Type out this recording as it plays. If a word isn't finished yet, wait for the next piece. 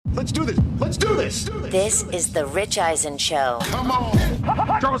Let's do this. Let's do this. This is the Rich Eisen Show. Come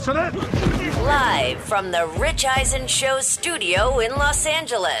on. Throw us in it. Live from the Rich Eisen Show studio in Los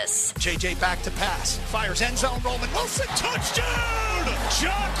Angeles. JJ back to pass. Fires end zone. Roman Wilson. Touchdown.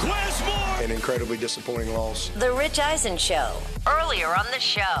 Jacquez Moore. An incredibly disappointing loss. The Rich Eisen Show. Earlier on the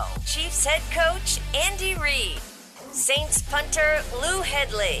show, Chiefs head coach Andy Reid. Saints punter Lou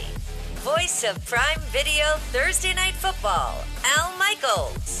Headley. Voice of Prime Video Thursday Night Football, Al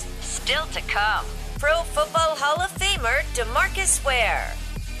Michaels. Still to come, Pro Football Hall of Famer Demarcus Ware.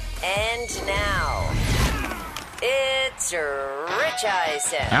 And now, it's Rich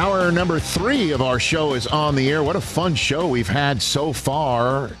Eisen. Hour number 3 of our show is on the air. What a fun show we've had so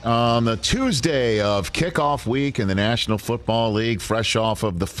far on the Tuesday of kickoff week in the National Football League, fresh off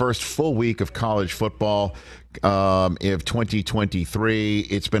of the first full week of college football of 2023.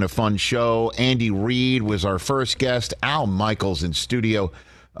 It's been a fun show. Andy Reid was our first guest. Al Michaels in studio,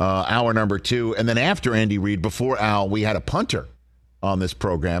 hour number 2. And then after Andy Reid, before Al, we had a punter on this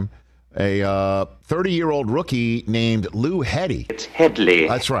program, a 30-year-old rookie named Lou Headley. It's Headley.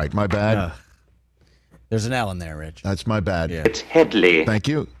 That's right. My bad. There's an L in there, Rich. That's my bad. Yeah. It's Headley. Thank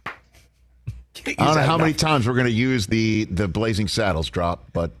you. I don't know how many times we're going to use the Blazing Saddles drop,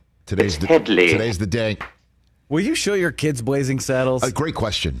 but today's the day. Will you show your kids Blazing Saddles? Great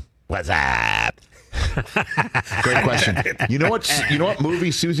question. What's up? Great question. You know what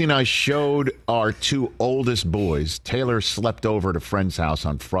movie Susie and I showed our 2 oldest boys? Taylor slept over at a friend's house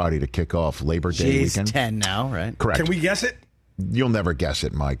on Friday to kick off Labor Day weekend. She's 10 now, right? Correct. Can we guess it? You'll never guess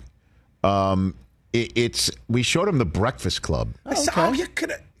it, Mike. We showed him The Breakfast Club. Oh, you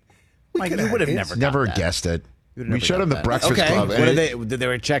could have. Mike, you would have never guessed it. We showed him The Breakfast Club. What did they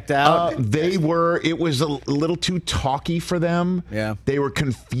were checked out? It was a little too talky for them. Yeah. They were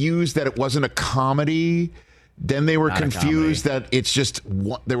confused that it wasn't a comedy. Then they were confused that it's just,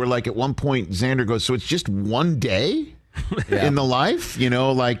 they were like, at one point, Xander goes, so it's just one day in the life? You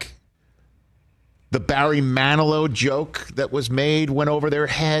know, like the Barry Manilow joke that was made went over their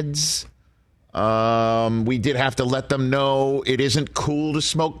heads. We did have to let them know it isn't cool to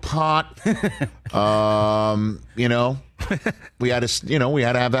smoke pot. We had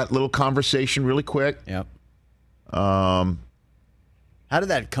to have that little conversation really quick. Yep. How did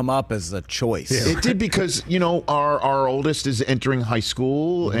that come up as a choice? Yeah. It did because, our oldest is entering high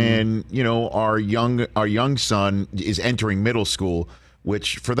school, and, our young son is entering middle school,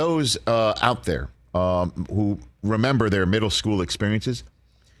 which for those out there who remember their middle school experiences,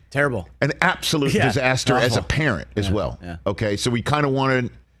 terrible. An absolute disaster as a parent as well. Yeah. Okay, so we kind of wanted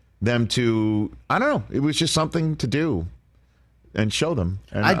them to, I don't know, it was just something to do and show them.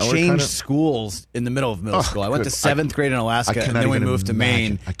 And I changed schools in the middle of middle school. I went to 7th grade in Alaska, and then we moved to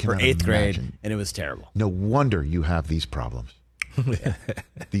Maine for 8th grade, and it was terrible. No wonder you have these problems.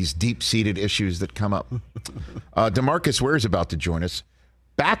 These deep-seated issues that come up. Demarcus Ware is about to join us.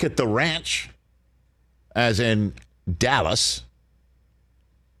 Back at the ranch, as in Dallas.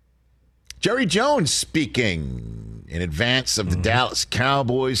 Jerry Jones speaking in advance of the Dallas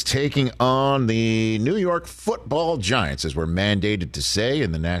Cowboys taking on the New York Football Giants, as we're mandated to say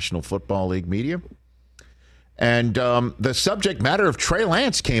in the National Football League media. And the subject matter of Trey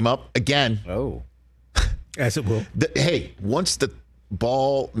Lance came up again. Oh. As it will. Hey, once the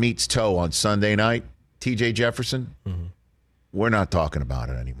ball meets toe on Sunday night, TJ Jefferson, we're not talking about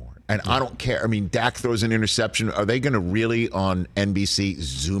it anymore. And I don't care. I mean, Dak throws an interception. Are they going to really on NBC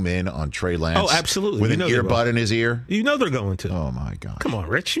zoom in on Trey Lance? Oh, absolutely. With an earbud in his ear? You know they're going to. Oh, my God. Come on,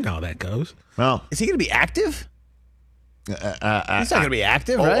 Rich. You know how that goes. Well, is he going to be active? He's not going to be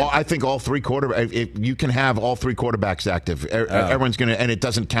active, right? I think all 3 quarterbacks. You can have all 3 quarterbacks active. Everyone's going to, and it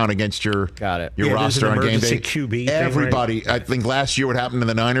doesn't count against your roster on game day. QB Everybody. I think last year what happened to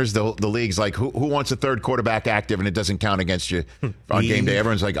the Niners, the league's like, who wants a 3rd quarterback active, and it doesn't count against you on game day.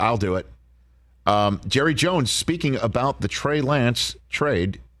 Everyone's like, I'll do it. Jerry Jones speaking about the Trey Lance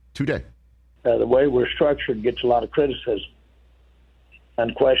trade today. The way we're structured gets a lot of criticism.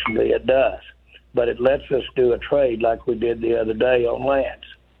 Unquestionably, it does. But it lets us do a trade like we did the other day on Lance.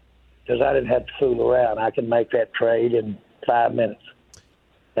 Because I didn't have to fool around. I can make that trade in 5 minutes.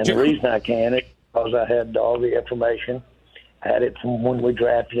 And the reason I can is because I had all the information. I had it from when we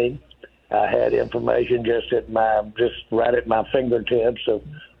drafted him. I had information just right at my fingertips of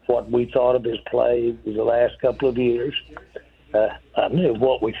what we thought of his play the last couple of years. I knew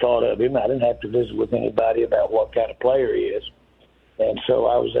what we thought of him. I didn't have to visit with anybody about what kind of player he is. And so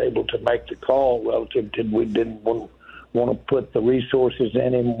I was able to make the call relative to we didn't want to put the resources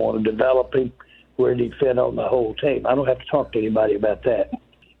in him, want to develop him, where did he fit on the whole team. I don't have to talk to anybody about that.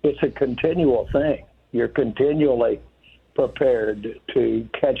 It's a continual thing. You're continually prepared to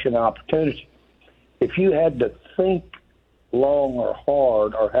catch an opportunity. If you had to think long or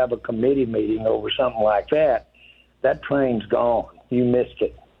hard or have a committee meeting over something like that, that train's gone. You missed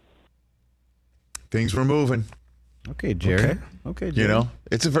it. Things were moving. Okay, Jerry. Okay, Jerry. You know,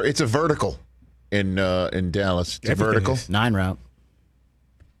 it's a vertical in Dallas. It's a vertical 9 route.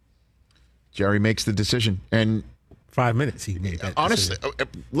 Jerry makes the decision, and 5 minutes he made that. Honestly,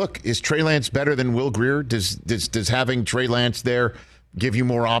 look, is Trey Lance better than Will Grier? Does having Trey Lance there give you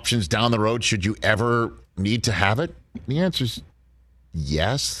more options down the road? Should you ever need to have it? The answer is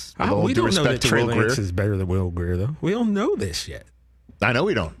yes. We don't know that Trey Lance is better than Will Grier, though. We don't know this yet. I know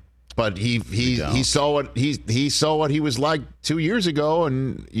we don't. But he saw what he saw what he was like 2 years ago,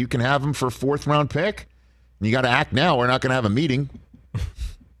 and you can have him for a 4th round pick. And you got to act now. We're not going to have a meeting.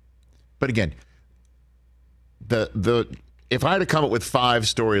 But again, if I had to come up with 5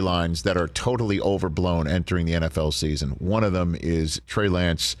 storylines that are totally overblown entering the NFL season, one of them is Trey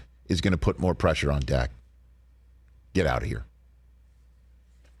Lance is going to put more pressure on Dak. Get out of here.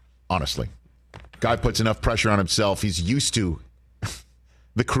 Honestly, guy puts enough pressure on himself. He's used to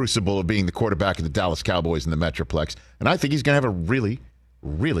the crucible of being the quarterback of the Dallas Cowboys in the Metroplex. And I think he's going to have a really,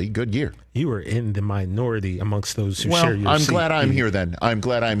 really good year. You are in the minority amongst those who share your I'm glad I'm here then. I'm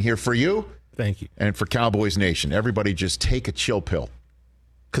glad I'm here for you. Thank you. And for Cowboys Nation. Everybody just take a chill pill.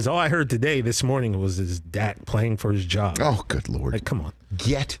 Because all I heard this morning was his Dak playing for his job. Oh, good Lord. Like, come on.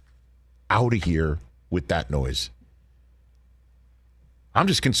 Get out of here with that noise. I'm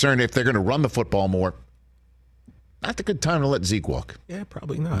just concerned if they're going to run the football more. Not a good time to let Zeke walk. Yeah,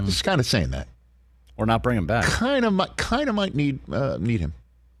 probably not. Just kind of saying that. Or not bring him back. Kind of might need him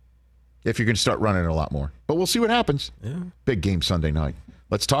if you're going to start running it a lot more. But we'll see what happens. Yeah. Big game Sunday night.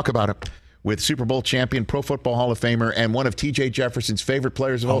 Let's talk about it with Super Bowl champion, Pro Football Hall of Famer, and one of T.J. Jefferson's favorite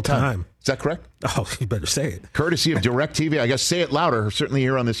players of all time. Is that correct? Oh, you better say it. Courtesy of DirecTV. I guess say it louder, certainly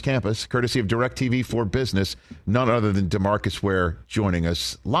here on this campus. Courtesy of DirecTV for Business. None other than Demarcus Ware joining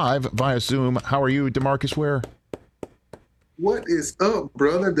us live via Zoom. How are you, Demarcus Ware? What is up,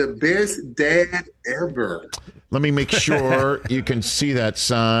 brother? The best dad ever. Let me make sure you can see that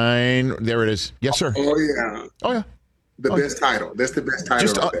sign. There it is. Yes, sir. Oh, yeah. Oh, yeah. The best title. That's the best title.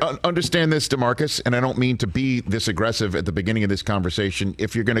 Just understand this, DeMarcus, and I don't mean to be this aggressive at the beginning of this conversation.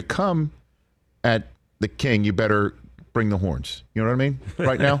 If you're going to come at the king, you better bring the horns. You know what I mean?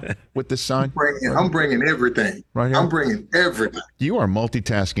 Right now with this sign? I'm bringing everything. Right here? I'm bringing everything. You are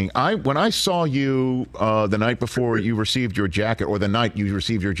multitasking. When I saw you the night before you received your jacket, or the night you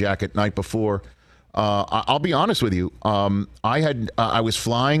received your jacket, night before, I'll be honest with you. I was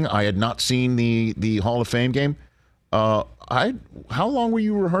flying. I had not seen the Hall of Fame game. How long were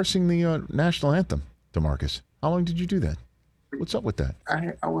you rehearsing the national anthem, DeMarcus? How long did you do that? What's up with that?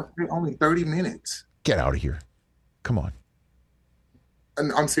 I was only 30 minutes. Get out of here. Come on.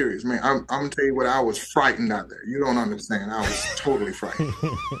 And I'm serious, man. I'm going to tell you what, I was frightened out there. You don't understand. I was totally frightened.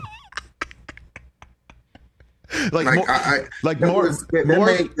 More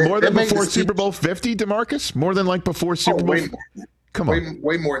than before Super Bowl 50, DeMarcus? More than like before Super Bowl? Come on.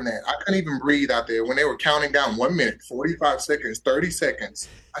 Way more than that. I couldn't even breathe out there. When they were counting down 1 minute, 45 seconds, 30 seconds,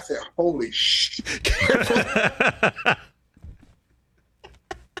 I said, holy shit.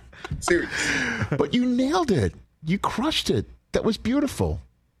 Serious. But you nailed it. You crushed it. That was beautiful.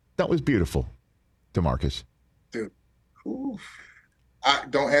 That was beautiful, DeMarcus. Dude. Ooh.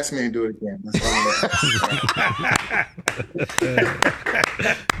 Don't ask me to do it again. That's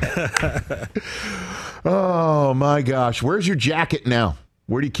all. Oh, my gosh. Where's your jacket now?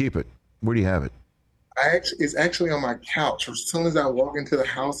 Where do you keep it? Where do you have it? It's actually on my couch. As soon as I walk into the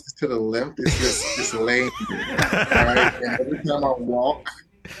house, it's to the left. It's just laying there. Right? And every time I walk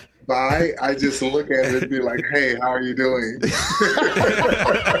by, I just look at it and be like, hey, how are you doing?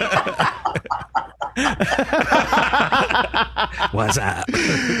 What's up?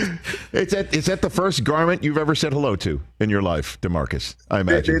 Is that the first garment you've ever said hello to in your life, DeMarcus? I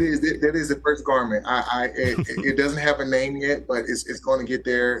imagine. That is the first garment. It doesn't have a name yet, but it's going to get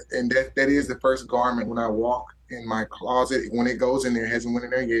there. And that is the first garment when I walk in my closet. When it goes in there, it hasn't went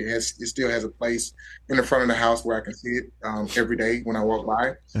in there yet. It still has a place in the front of the house where I can see it every day when I walk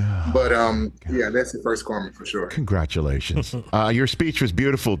by. But yeah, that's the first garment for sure. Congratulations. Your speech was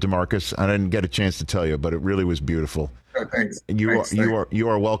beautiful, DeMarcus. I didn't get a chance to tell you, but it really was beautiful. Oh, thanks. You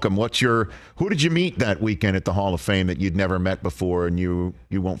are welcome. Who did you meet that weekend at the Hall of Fame that you'd never met before, and you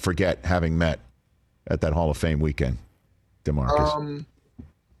won't forget having met at that Hall of Fame weekend, DeMarcus?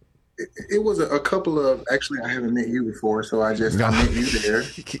 It was a couple of, actually, I haven't met you before, so I met you there,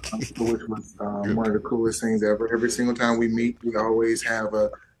 which was one of the coolest things ever. Every single time we meet, we always have a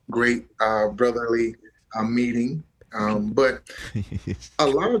great brotherly meeting. But a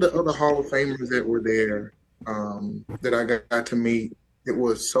lot of the other Hall of Famers that were there that I got to meet, it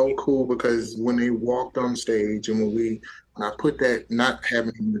was so cool because when they walked on stage and when I put that, not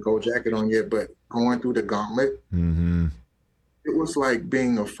having the gold jacket on yet, but going through the gauntlet, it was like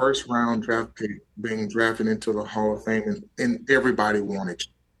being a first round draft pick, being drafted into the Hall of Fame, and everybody wanted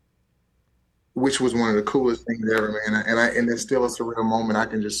you, which was one of the coolest things ever, man. And it's still a surreal moment. I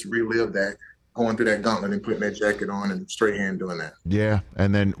can just relive that, going through that gauntlet and putting that jacket on and straight hand doing that. Yeah.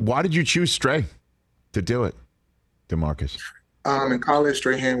 And then why did you choose Stray to do it, Demarcus? In college,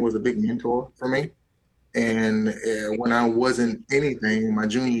 Strahan was a big mentor for me. And when I wasn't anything, my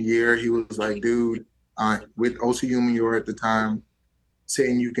junior year, he was like, dude, with OCU Muir at the time,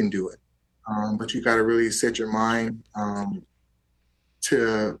 saying you can do it. But you got to really set your mind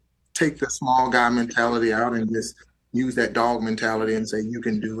to take the small guy mentality out and just use that dog mentality and say you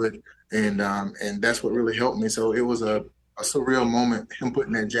can do it. And that's what really helped me. So it was a surreal moment, him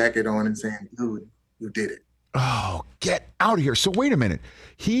putting that jacket on and saying, dude, you did it. Oh, get out of here. So wait a minute.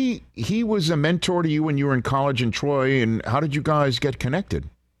 He was a mentor to you when you were in college in Troy, and how did you guys get connected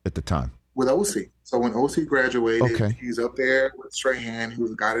at the time? With OC. So when OC graduated, he's up there with Strahan,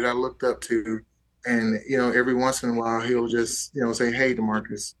 who's a guy that I looked up to. And, every once in a while, he'll just, say, hey,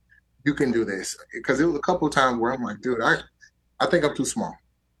 Demarcus, you can do this. Because it was a couple of times where I'm like, dude, I think I'm too small.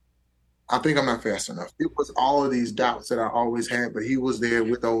 I think I'm not fast enough. It was all of these doubts that I always had, but he was there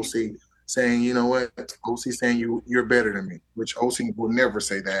with OC saying, you know what, OC saying you're better than me, which OC will never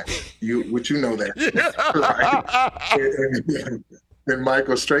say that. You know that. And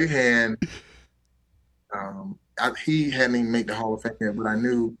Michael Strahan, he hadn't even made the Hall of Fame yet, but I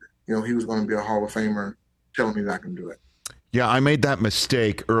knew, he was going to be a Hall of Famer telling me that I can do it. Yeah, I made that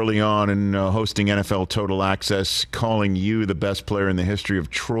mistake early on in hosting NFL Total Access, calling you the best player in the history of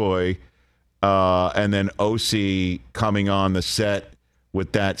Troy, and then OC coming on the set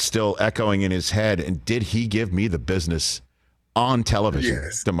with that still echoing in his head. And did he give me the business on television,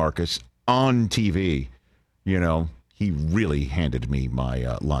 yes. Demarcus, on TV? He really handed me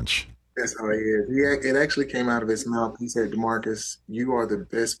my lunch. That's how he is. It actually came out of his mouth. He said, Demarcus, you are the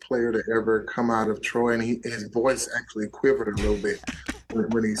best player to ever come out of Troy. And his voice actually quivered a little bit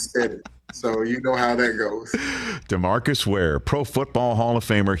when he said it. So you know how that goes. Demarcus Ware, Pro Football Hall of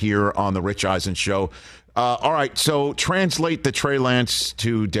Famer here on the Rich Eisen Show. All right, so translate the Trey Lance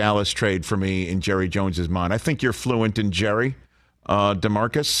to Dallas trade for me in Jerry Jones's mind. I think you're fluent in Jerry,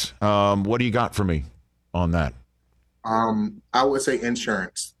 Demarcus. What do you got for me on that? I would say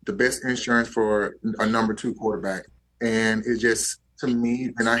insurance, the best insurance for a number 2 quarterback. And it just, to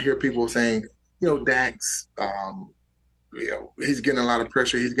me, and I hear people saying, Dak's, he's getting a lot of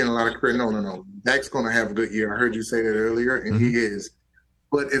pressure. He's getting a lot of credit. No. Dak's going to have a good year. I heard you say that earlier, and he is.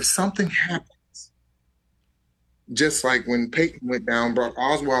 But if something happens, just like when Peyton went down, Brock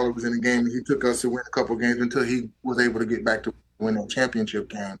Osweiler was in the game, and he took us to win a couple games until he was able to get back to win that championship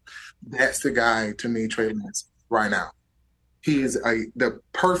game. That's the guy, to me, Trey Lance, right now. He is the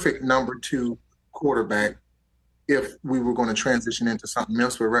perfect number 2 quarterback if we were going to transition into something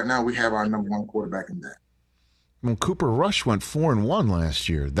else. But right now, we have our number 1 quarterback in that. Well, Cooper Rush went 4-1 last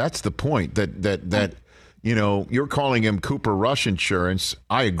year. That's the point. That you're calling him Cooper Rush insurance.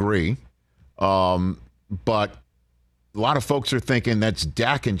 I agree, but a lot of folks are thinking that's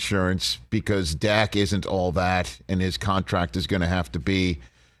Dak insurance because Dak isn't all that, and his contract is going to have to be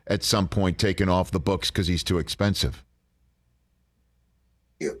at some point taken off the books because he's too expensive.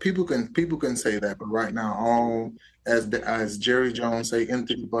 Yeah, people can say that, but right now, all as Jerry Jones say,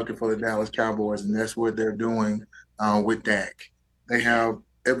 empty the bucket for the Dallas Cowboys, and that's what they're doing with Dak. They have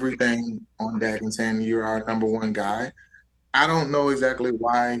everything on Dak and saying you're our number 1 guy. I don't know exactly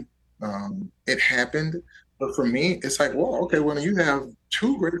why it happened. But for me, it's like, well, okay, well, you have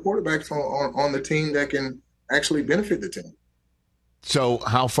 2 great quarterbacks on the team that can actually benefit the team. So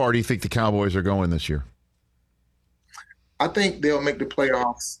how far do you think the Cowboys are going this year? I think they'll make the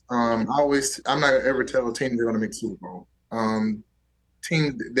playoffs. I'm not going to ever tell a team they're going to make Super Bowl. They'll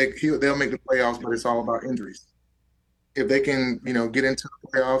make the playoffs, but it's all about injuries. If they can, get into the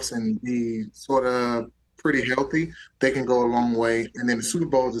playoffs and be sort of pretty healthy, they can go a long way. And then the Super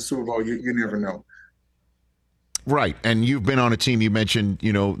Bowl is the Super Bowl. You never know. Right. And you've been on a team, you mentioned,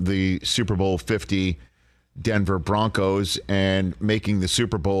 the Super Bowl 50 Denver Broncos and making the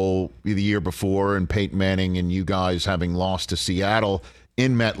Super Bowl the year before, and Peyton Manning and you guys having lost to Seattle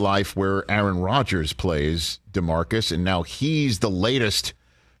in MetLife where Aaron Rodgers plays, Demarcus, and now he's the latest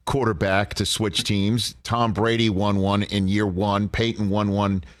quarterback to switch teams. Tom Brady won one in year 1. Peyton won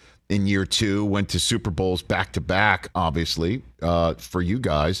one in year 2, went to Super Bowls back-to-back, obviously, for you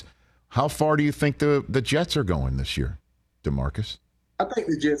guys. How far do you think the Jets are going this year, DeMarcus? I think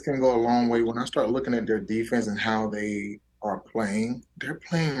the Jets can go a long way. When I start looking at their defense and how they are playing, they're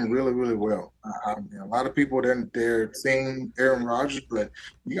playing really, really well. A lot of people, they're seeing Aaron Rodgers, but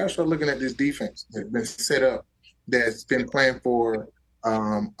you got to start looking at this defense that's been set up, that's been playing for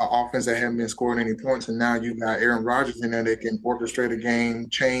an offense that haven't been scoring any points, and now you got Aaron Rodgers in there that can orchestrate a game,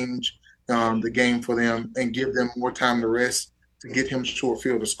 change the game for them, and give them more time to rest to get him short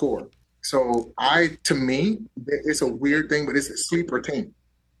field to score. So to me, it's a weird thing, but it's a sleeper team.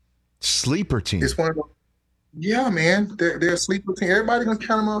 Sleeper team. It's one of those. Yeah, man, they're a sleeper team. Everybody gonna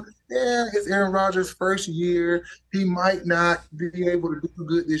count them out. Yeah, it's Aaron Rodgers' first year. He might not be able to do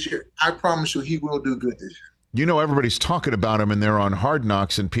good this year. I promise you, he will do good this year. You know, everybody's talking about him, and they're on Hard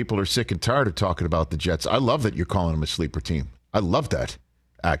Knocks, and people are sick and tired of talking about the Jets. I love that you're calling them a sleeper team. I love that,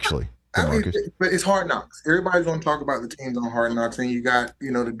 actually. But it's Hard Knocks. Everybody's going to talk about the teams on Hard Knocks, and you got,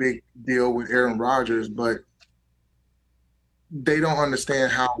 the big deal with Aaron Rodgers, but they don't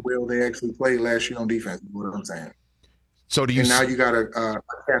understand how well they actually played last year on defense, is what I'm saying. So now you got a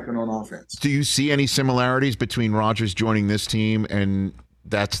captain on offense. Do you see any similarities between Rodgers joining this team, and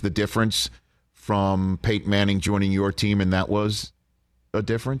that's the difference from Peyton Manning joining your team, and that was a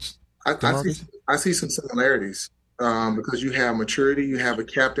difference? I see some similarities. Because you have maturity, you have a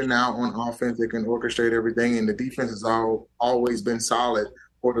captain now on offense that can orchestrate everything, and the defense has always been solid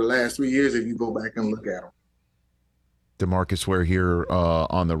for the last 3 years if you go back and look at them. Demarcus Ware here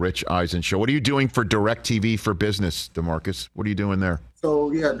on the Rich Eisen Show. What are you doing for DirecTV for Business, Demarcus? What are you doing there?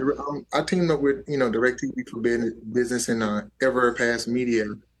 So, yeah, I teamed up with, DirecTV for Business and Everpass Media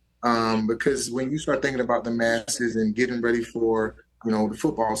because when you start thinking about the masses and getting ready for the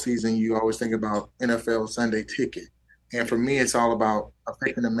football season, you always think about NFL Sunday Ticket. And for me, it's all about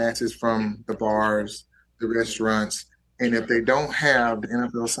affecting the masses from the bars, the restaurants. And if they don't have the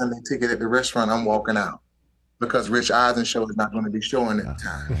NFL Sunday Ticket at the restaurant, I'm walking out because Rich Eisen Show is not going to be showing at the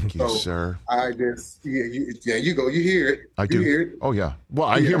time. Thank you, sir. I just, you go. You hear it. I do. Hear it. Oh, yeah. Well,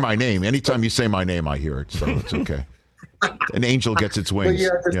 I hear my name. Anytime you say my name, I hear it. So it's okay. An angel gets its wings.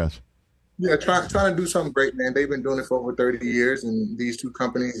 Yes. Yeah, trying to do something great, man. They've been doing it for over 30 years, and these two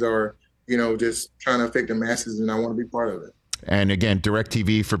companies are, just trying to affect the masses, and I want to be part of it. And again,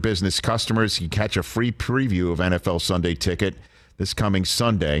 DirecTV for Business customers, you catch a free preview of NFL Sunday Ticket this coming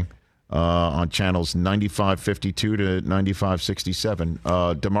Sunday on channels 9552 to 9567.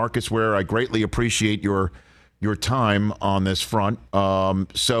 DeMarcus Ware, I greatly appreciate your time on this front.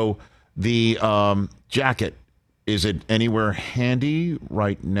 So the jacket, is it anywhere handy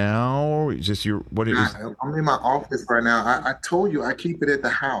right now? Is this what it is? I'm in my office right now. I told you I keep it at the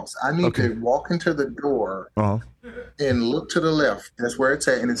house. I need to walk into the door and look to the left. That's where it's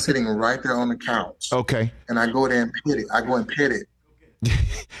at, and it's sitting right there on the couch. Okay. And I go there and pet it. I go and pet it.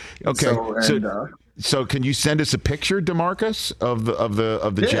 Okay. So can you send us a picture, DeMarcus, of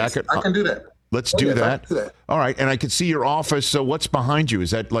the jacket? I can do that. Let's do that. All right. And I can see your office. So what's behind you?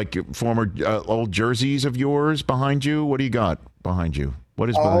 Is that like former old jerseys of yours behind you? What do you got behind you? What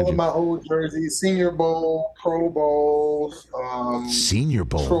is behind you? All of my old jerseys, Senior Bowl, Pro Bowls. Senior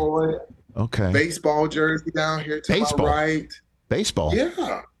Bowl. Troy. Okay. Baseball jersey down here to my right. Baseball?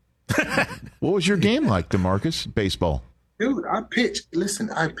 Yeah. What was your game like, DeMarcus? Baseball? Dude, I pitched. Listen,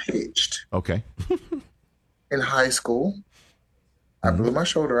 I pitched. Okay. In high school. I blew my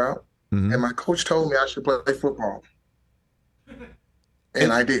shoulder out. Mm-hmm. And my coach told me I should play football.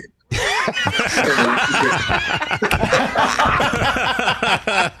 And I did.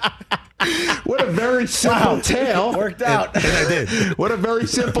 What a very simple tale. Worked out. And I did. What a very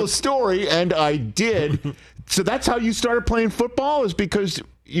simple story, and I did. So that's how you started playing football, is because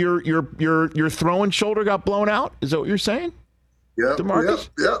your throwing shoulder got blown out? Is that what you're saying? Yep. DeMarcus?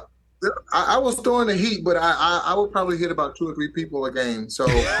 Yep. I was throwing the heat, but I would probably hit about 2 or 3 people a game. So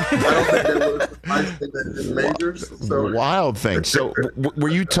I don't think that was in majors. So. Wild thing. So were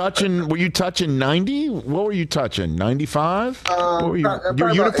you touching 90? What were you touching? 95?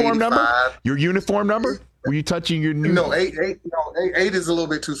 Your uniform number? Your uniform number? Were you touching your new? No, 8 is a little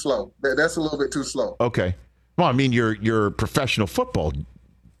bit too slow. That's a little bit too slow. Okay. Well, I mean your professional football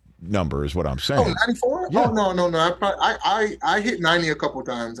number is what I'm saying. Oh, 94? Yeah. Oh, no. I hit 90 a couple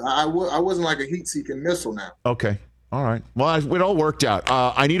times. I wasn't like a heat-seeking missile now. Okay. All right. Well, it all worked out.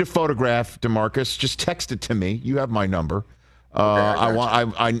 I need a photograph, DeMarcus. Just text it to me. You have my number. I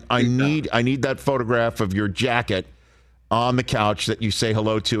need that photograph of your jacket on the couch that you say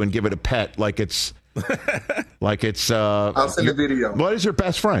hello to and give it a pet like it's I'll send a video. What is your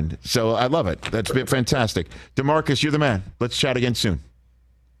best friend? So I love it. That's been fantastic. DeMarcus, you're the man. Let's chat again soon.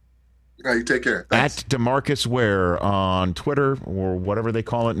 All right, you take care. Thanks. At Demarcus Ware on Twitter or whatever they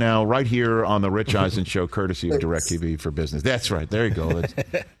call it now, right here on the Rich Eisen Show, courtesy of DirecTV for Business. That's right. There you go.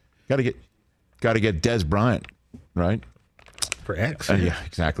 Got to get Des Bryant, right? For X. Yeah,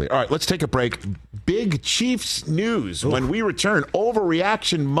 exactly. All right, let's take a break. Big Chiefs news when we return.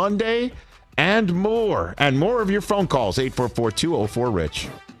 Overreaction Monday and more. And more of your phone calls, 844-204-RICH.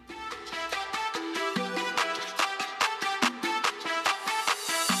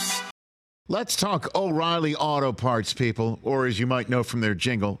 Let's talk O'Reilly Auto Parts, people. Or as you might know from their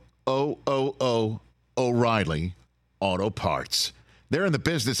jingle, O'Reilly Auto Parts. They're in the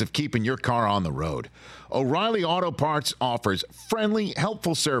business of keeping your car on the road. O'Reilly Auto Parts offers friendly,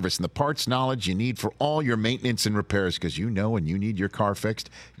 helpful service and the parts knowledge you need for all your maintenance and repairs, because you know when you need your car fixed,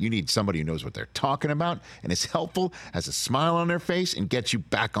 you need somebody who knows what they're talking about and is helpful, has a smile on their face, and gets you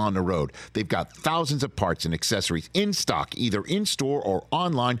back on the road. They've got thousands of parts and accessories in stock, either in-store or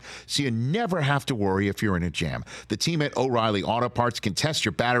online, so you never have to worry if you're in a jam. The team at O'Reilly Auto Parts can test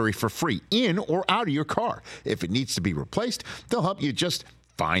your battery for free in or out of your car. If it needs to be replaced, they'll help you just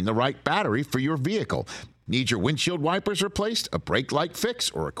find the right battery for your vehicle. Need your windshield wipers replaced, a brake light fix,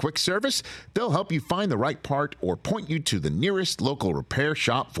 or a quick service? They'll help you find the right part or point you to the nearest local repair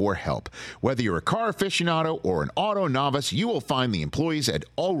shop for help. Whether you're a car aficionado or an auto novice, you will find the employees at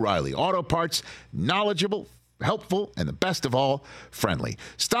O'Reilly Auto Parts knowledgeable, helpful, and the best of all, friendly.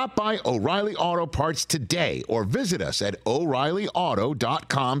 Stop by O'Reilly Auto Parts today or visit us at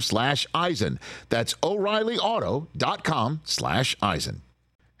O'ReillyAuto.com/Eisen. That's O'ReillyAuto.com/Eisen.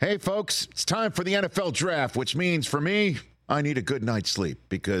 Hey, folks, it's time for the NFL Draft, which means for me, I need a good night's sleep,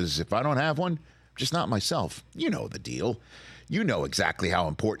 because if I don't have one, I'm just not myself. You know the deal. You know exactly how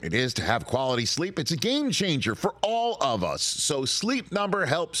important it is to have quality sleep. It's a game changer for all of us. So Sleep Number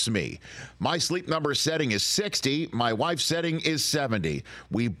helps me. My Sleep Number setting is 60. My wife's setting is 70.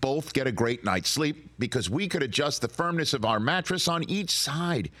 We both get a great night's sleep because we could adjust the firmness of our mattress on each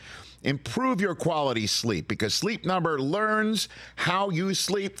side. Improve your quality sleep because Sleep Number learns how you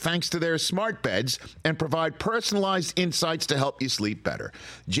sleep thanks to their smart beds and provide personalized insights to help you sleep better.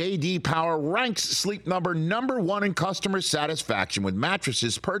 J.D. Power ranks Sleep Number #1 in customer satisfaction with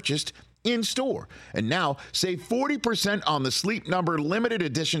mattresses purchased in-store. And now, save 40% on the Sleep Number limited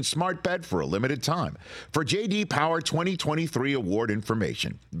edition smart bed for a limited time. For J.D. Power 2023 award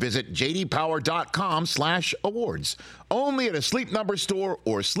information, visit jdpower.com/awards. Only at a Sleep Number store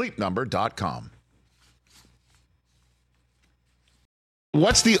or sleepnumber.com.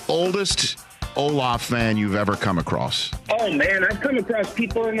 What's the oldest Olaf fan you've ever come across? Oh man, I've come across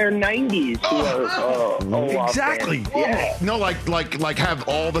people in their 90s who are Olaf exactly. fans. Yeah. No, like have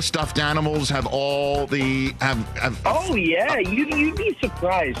all the stuffed animals, have all the have. Oh yeah, you'd be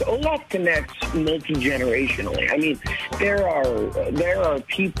surprised. Olaf connects multi-generationally. I mean, there are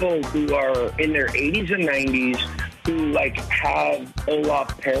people who are in their 80s and 90s who have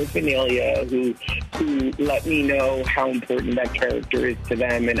Olaf paraphernalia, who let me know how important that character is to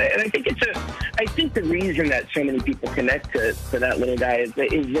them, and I think I think the reason that so many people connect to that little guy is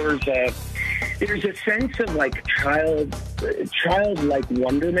there's a sense of childlike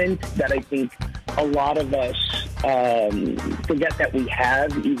wonderment that I think a lot of us forget that we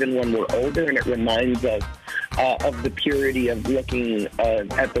have even when we're older, and it reminds us of the purity of looking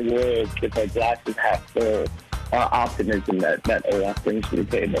at the world with a glasses half full. Optimism that Olaf brings to the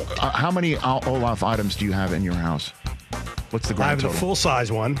table. How many Olaf items do you have in your house? What's the grand I have total? the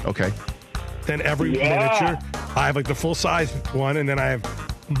full-size one. Okay. Then every miniature. I have the full-size one, and then I have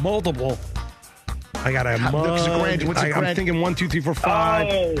multiple. I got a mug. I'm thinking 1, 2, 3, 4,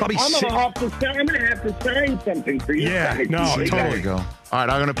 5. Probably I'm 6. I'm going to have to sign something for you. Yeah, no, There you go. All right,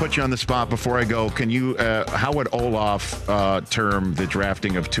 I'm going to put you on the spot before I go. Can you? How would Olaf term the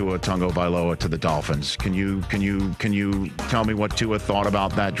drafting of Tua Tagovailoa to the Dolphins? Can you tell me what Tua thought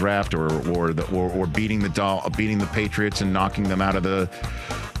about that draft, or beating the Patriots and knocking them out of the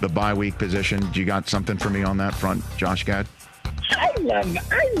bye week position? Do you got something for me on that front, Josh Gad? I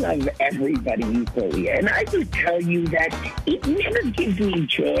love everybody equally, and I would tell you that it never gives me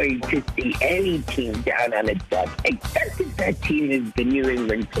joy to see any team down on its luck, except if that team is the New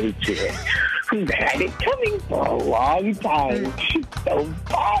England Patriots, who've had it coming for a long time. So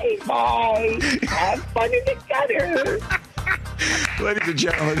bye-bye. Have fun in the gutter. Ladies and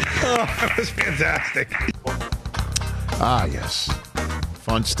gentlemen. That was fantastic. Ah, yes.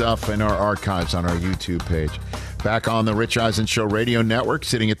 Fun stuff in our archives on our YouTube page. Back on the Rich Eisen Show radio network,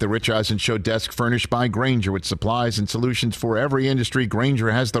 sitting at the Rich Eisen Show desk, furnished by Grainger with supplies and solutions for every industry.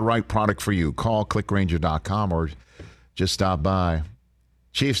 Grainger has the right product for you. Call clickgrainger.com or just stop by.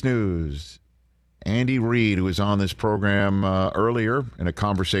 Chiefs news. Andy Reid, who was on this program earlier in a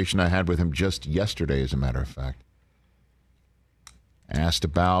conversation I had with him just yesterday, as a matter of fact. Asked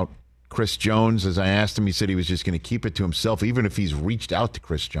about Chris Jones. As I asked him, he said he was just going to keep it to himself, even if he's reached out to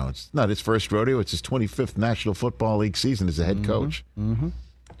Chris Jones. It's not his first rodeo. It's his 25th National Football League season as a head coach. Mm-hmm.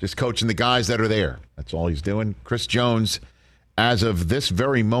 Just coaching the guys that are there. That's all he's doing. Chris Jones, as of this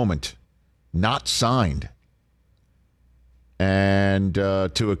very moment, not signed. And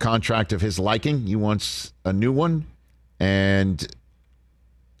to a contract of his liking. He wants a new one. And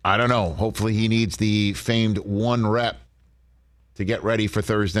I don't know. Hopefully he needs the famed one rep to get ready for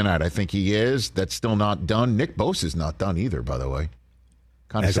Thursday night. I think he is. That's still not done. Nick Bosa's not done either, by the way.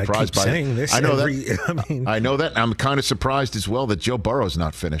 Kind of surprised by that. I know that. I'm kind of surprised as well that Joe Burrow's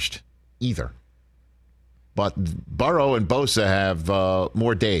not finished either. But Burrow and Bosa have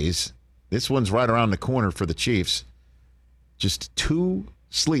more days. This one's right around the corner for the Chiefs. Just 2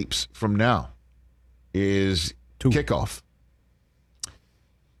 sleeps from now is kickoff.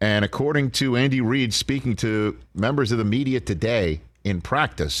 And according to Andy Reid speaking to members of the media today in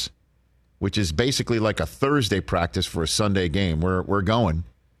practice, which is basically like a Thursday practice for a Sunday game, we're going.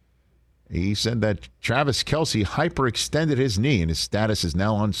 He said that Travis Kelce hyperextended his knee and his status is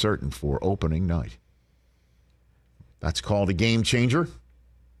now uncertain for opening night. That's called a game changer,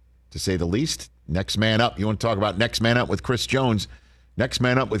 to say the least. Next man up. You want to talk about next man up with Chris Jones? Next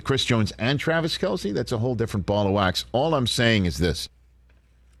man up with Chris Jones and Travis Kelce? That's a whole different ball of wax. All I'm saying is this.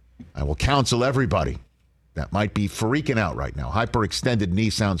 I will counsel everybody that might be freaking out right now. Hyperextended knee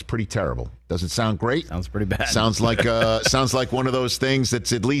sounds pretty terrible. Doesn't sound great. Sounds pretty bad. Sounds like one of those things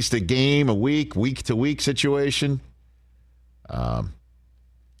that's at least a game, a week to week situation.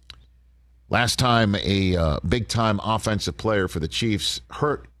 Last time a big-time offensive player for the Chiefs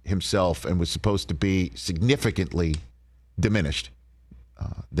hurt himself and was supposed to be significantly diminished.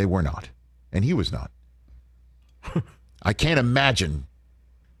 They were not. And he was not. I can't imagine.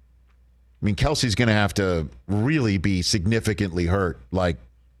 I mean, Kelsey's going to have to really be significantly hurt, like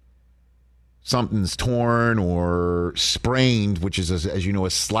something's torn or sprained, which is, as you know, a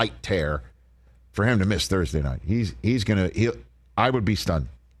slight tear, for him to miss Thursday night. I would be stunned.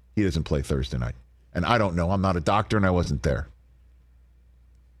 He doesn't play Thursday night. And I don't know. I'm not a doctor, and I wasn't there.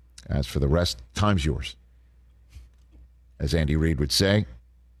 As for the rest, time's yours. As Andy Reid would say.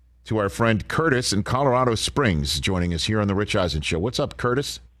 To our friend Curtis in Colorado Springs, joining us here on the Rich Eisen Show. What's up,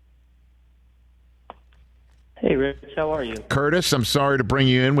 Curtis? Hey, Rich. How are you? Curtis, I'm sorry to bring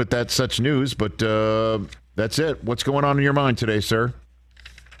you in with such news, but that's it. What's going on in your mind today, sir?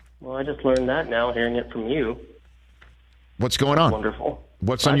 Well, I just learned that now, hearing it from you. What's going on? Wonderful.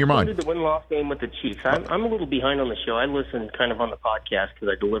 What's on your mind? I started the win-loss game with the Chiefs. I'm a little behind on the show. I listen kind of on the podcast because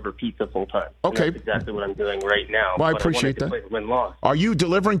I deliver pizza full time. Okay. And that's exactly what I'm doing right now. Well, I appreciate that. Play the win-loss. Are you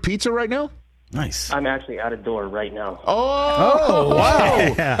delivering pizza right now? Nice. I'm actually out of door right now. Oh, wow.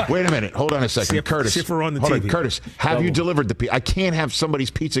 Yeah. Wait a minute. Hold on a second. Curtis. See if we're on the hold TV. On. Curtis, have you delivered the pizza? I can't have somebody's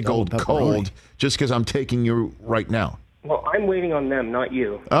pizza go cold just because I'm taking you right now. Well, I'm waiting on them, not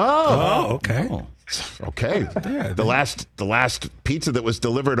you. Oh, okay. Oh. Okay. Yeah, the last pizza that was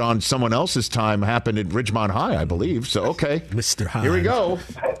delivered on someone else's time happened at Ridgemont High, I believe. So, okay. Mr. High. Here we go.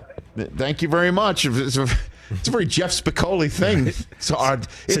 Thank you very much. It's a very Jeff Spicoli thing. It's our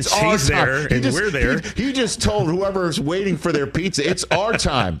he's time. There and we're there. He just told whoever's waiting for their pizza, it's our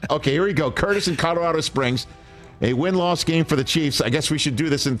time. Okay, here we go. Curtis in Colorado Springs. A win-loss game for the Chiefs. I guess we should do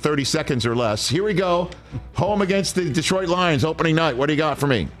this in 30 seconds or less. Here we go. Home against the Detroit Lions opening night. What do you got for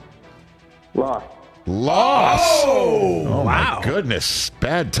me? Loss. Oh, wow. My goodness.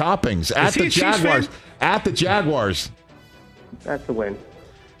 Bad toppings. At the Jaguars. At the Jaguars. That's a win.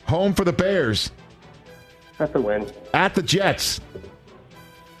 Home for the Bears. That's a win. At the Jets.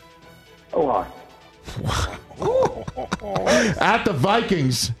 A loss. At the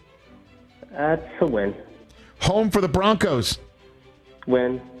Vikings. That's a win. Home for the Broncos.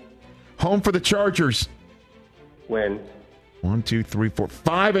 Win. Home for the Chargers. Win. 1, 2, 3, 4.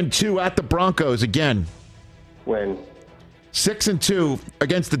 5-2 at the Broncos again. Win. 6-2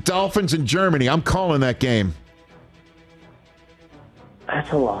 against the Dolphins in Germany. I'm calling that game.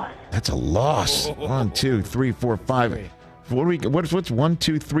 That's a loss. That's a loss. 1, 2, 3, 4, 5. What's 1,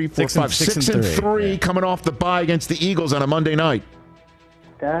 2, 3, 4, 5? 6 and 3 coming off the bye against the Eagles on a Monday night.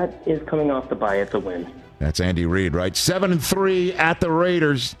 That is coming off the bye. It's a win. That's Andy Reid, right? 7-3 at the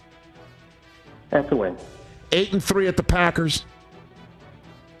Raiders. That's a win. 8-3 at the Packers.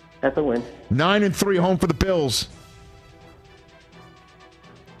 That's a win. 9-3 home for the Bills.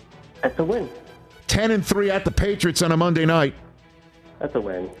 That's a win. 10-3 at the Patriots on a Monday night. That's a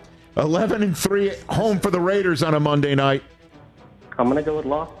win. 11-3 home for the Raiders on a Monday night. I'm going to go with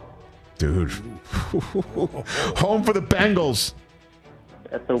loss. Dude. Home for the Bengals.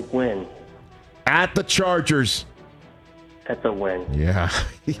 That's a win. At the Chargers. That's a win. Yeah.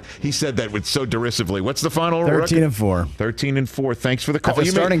 He said that with so derisively. What's the final 13-4. 13-4. Thanks for the call. After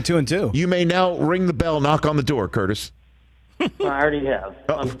starting 2-2. You may now ring the bell, knock on the door, Curtis. I already have.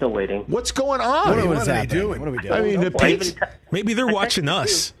 I'm still waiting. What's going on? What are we doing? I mean, maybe they're watching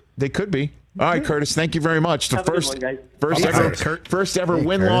us. They could be. All right, Curtis, thank you very much. The Have a good one, guys. first ever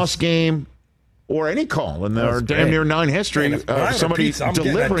win-loss game or any call in our damn near 9 history of somebody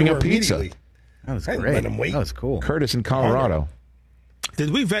delivering a pizza. That was great. That was cool. Curtis in Colorado.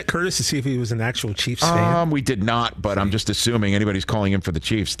 Did we vet Curtis to see if he was an actual Chiefs fan? We did not, but I'm just assuming anybody's calling in for the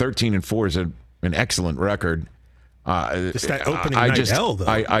Chiefs. 13-4 is an excellent record. Just that opening night L, though.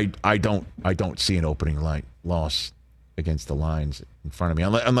 I don't see an opening night loss against the Lions in front of me,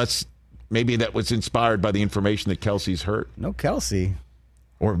 unless maybe that was inspired by the information that Kelsey's hurt. No Kelsey.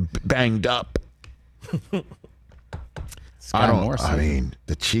 Or banged up. I mean,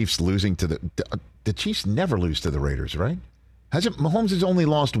 the Chiefs losing to the Chiefs never lose to the Raiders, right? Mahomes has only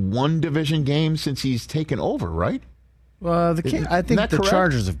lost 1 division game since he's taken over, right? Well, I think the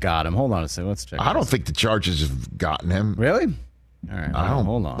Chargers have got him. Hold on a second. Let's check. I don't think the Chargers have gotten him. Really? All right.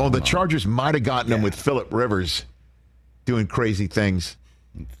 Hold on. Well, the Chargers might have gotten him with Phillip Rivers doing crazy things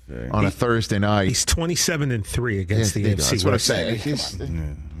on a Thursday night. He's 27-3 against the AFC West. That's what I'm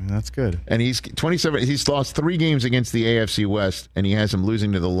saying. That's good. And he's 27. He's lost 3 games against the AFC West, and he has them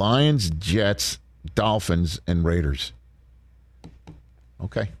losing to the Lions, Jets, Dolphins, and Raiders.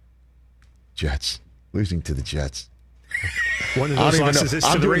 Okay. Jets. Losing to the Jets. One of those losses is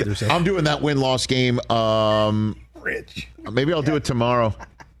to the Raiders. I'm doing that win-loss game. Rich. Maybe I'll do it tomorrow.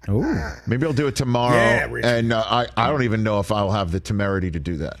 Ooh. Maybe I'll do it tomorrow. Yeah, Rich. And I don't even know if I'll have the temerity to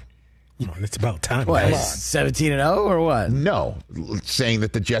do that. Come on, it's about time. What, 17-0 or what? No, saying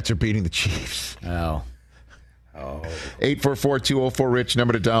that the Jets are beating the Chiefs. Oh. 844-204-RICH,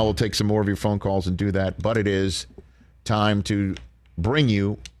 number to dial. We'll take some more of your phone calls and do that. But it is time to bring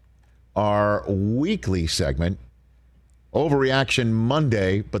you our weekly segment, Overreaction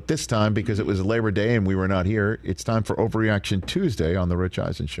Monday, but this time, because it was Labor Day and we were not here, it's time for Overreaction Tuesday on The Rich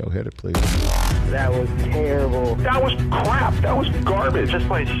Eisen Show. Hit it, please. That was terrible. That was crap. That was garbage. This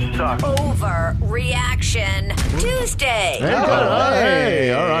place sucks. Overreaction Tuesday.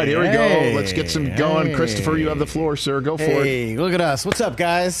 Hey, all right, here we go. Let's get some going. Christopher, you have the floor, sir. Go for it. Hey, look at us. What's up,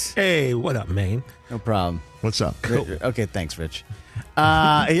 guys? Hey, what up, man? No problem. What's up? Cool. Okay, thanks, Rich.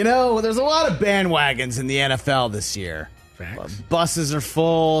 There's a lot of bandwagons in the NFL this year. Buses are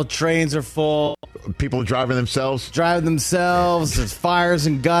full, trains are full. People driving themselves? There's fires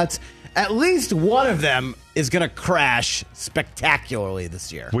and guts. At least one of them is going to crash spectacularly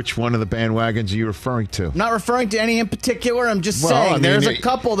this year. Which one of the bandwagons are you referring to? I'm not referring to any in particular. I'm just saying there's a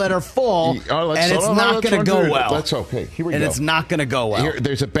couple that are full, and it's not going to go well. That's okay. Here we go. And it's not going to go well.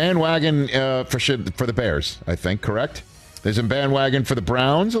 There's a bandwagon for the Bears, I think, correct? There's a bandwagon for the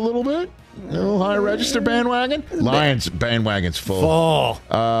Browns a little bit. A little high register bandwagon. Lions bandwagon's full.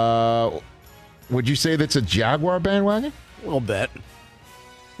 Would you say that's a Jaguar bandwagon? A little bit.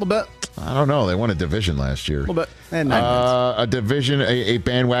 I don't know. They won a division last year. A little bit. And 9 a division, a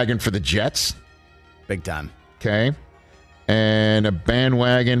bandwagon for the Jets. Big time. Okay. And a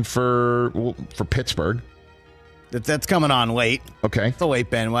bandwagon for Pittsburgh. That's coming on late. Okay. It's a late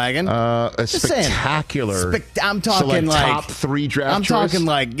bandwagon. A spectacular. I'm talking like top 3 draft choice. I'm talking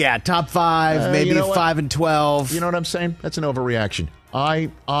like top 5, maybe 5 and 12. You know what I'm saying? That's an overreaction. I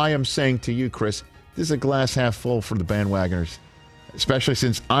am saying to you, Chris, this is a glass half full for the bandwagoners, especially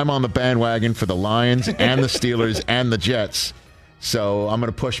since I'm on the bandwagon for the Lions and the Steelers and the Jets. So I'm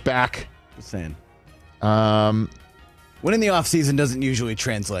going to push back. Just saying. Winning the offseason doesn't usually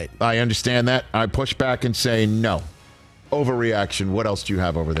translate. I understand that. I push back and say no. Overreaction. What else do you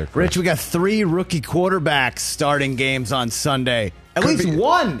have over there, Chris? Rich, we got 3 rookie quarterbacks starting games on Sunday. At least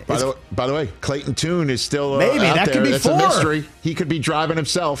one. By the way, Clayton Tune is still maybe out that there. could be That's 4. a mystery. He could be driving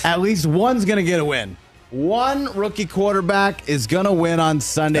himself. At least one's going to get a win. One rookie quarterback is going to win on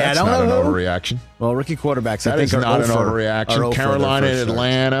Sunday. That's I don't know not an who. overreaction. Well, rookie quarterbacks, that I think, is not an overreaction. Carolina and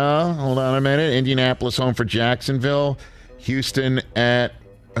Atlanta. Hold on a minute. Indianapolis home for Jacksonville. Houston at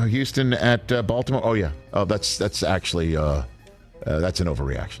Baltimore. Oh yeah. Oh, that's actually that's an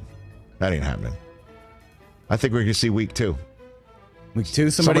overreaction. That ain't happening. I think we're going to see week 2. Week 2,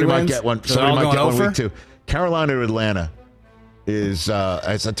 somebody might get one. Somebody might get one week 2. Carolina to Atlanta is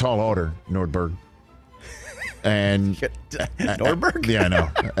it's a tall order, Nordberg. And Nordberg? Yeah, I know.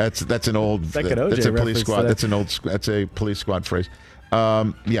 That's an old. That's a police squad. That's a police squad phrase.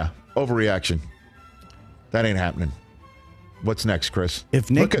 Yeah, overreaction. That ain't happening. What's next, Chris?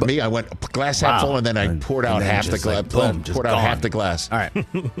 If Nick Look at me. I went glass half full, and then I poured out half the glass. Poured out half the glass. All right.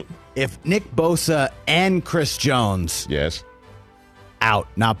 If Nick Bosa and Chris Jones out,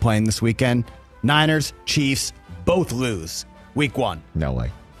 not playing this weekend, Niners, Chiefs, both lose week 1. No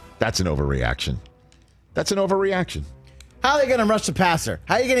way. That's an overreaction. How are they going to rush the passer?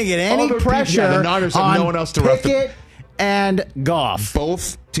 How are you going to get any pressure the Niners have on no one else to rush Pickett and Goff?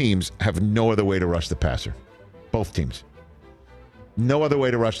 Both teams have no other way to rush the passer. Both teams. No other way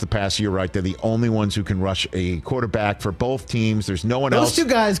to rush the passer. You're right. They're the only ones who can rush a quarterback for both teams. There's no one else. Those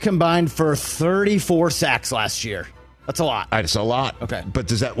two guys combined for 34 sacks last year. That's a lot. That's a lot. Okay.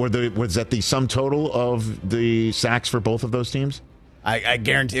 But was that the sum total of the sacks for both of those teams? I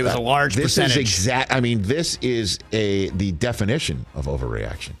guarantee it was a large percentage. This is the definition of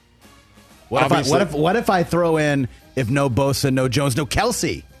overreaction. What if I throw in if no Bosa, no Jones, no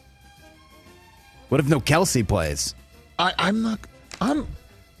Kelsey? What if no Kelsey plays? I'm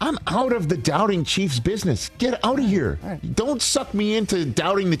out of the doubting Chiefs business. Get out of here. Right. Don't suck me into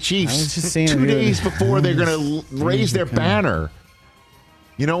doubting the Chiefs 2 days before they're going to raise their banner.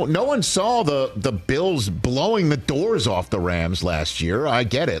 You know, no one saw the Bills blowing the doors off the Rams last year. I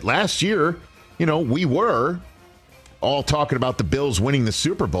get it. Last year, we were all talking about the Bills winning the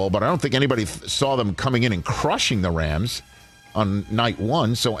Super Bowl, but I don't think anybody saw them coming in and crushing the Rams on night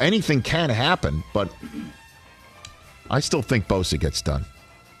 1. So anything can happen, but I still think Bosa gets done.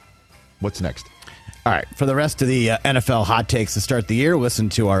 What's next? All right. For the rest of the NFL hot takes to start the year, listen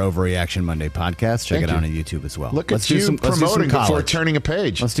to our Overreaction Monday podcast. Check it out on YouTube as well. Look at you promoting before turning a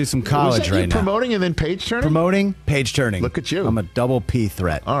page. Let's do some college right now. Promoting and then page turning? Promoting, page turning. Look at you. I'm a double P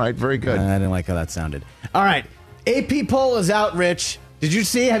threat. All right. Very good. I didn't like how that sounded. All right. AP poll is out, Rich. Have you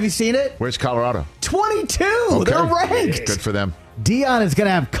seen it? Where's Colorado? 22. Okay. They're ranked. Good for them. Deion is going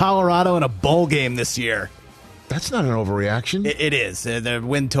to have Colorado in a bowl game this year. That's not an overreaction. It is. The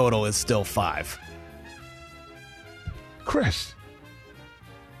win total is still 5. Chris,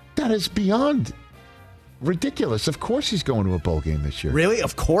 that is beyond ridiculous. Of course he's going to a bowl game this year. Really?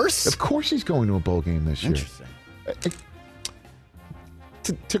 Of course? Of course he's going to a bowl game this year. Interesting.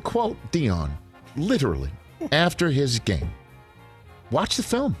 To quote Deion, literally, after his game, watch the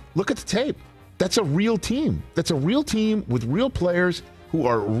film. Look at the tape. That's a real team. That's a real team with real players who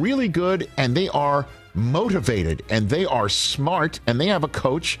are really good, and they are motivated, and they are smart, and they have a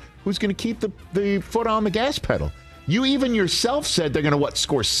coach who's going to keep the foot on the gas pedal. You even yourself said they're going to,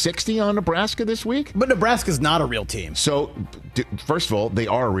 score 60 on Nebraska this week? But Nebraska's not a real team. So, first of all, they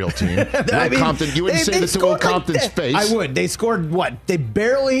are a real team. Compton, you wouldn't say this to Will Compton's face. I would. They scored what? They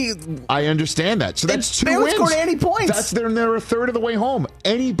barely... I understand that. So that's 2 barely wins. Scored any points. They're a third of the way home.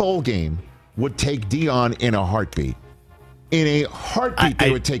 Any bowl game would take Deion in a heartbeat. In a heartbeat,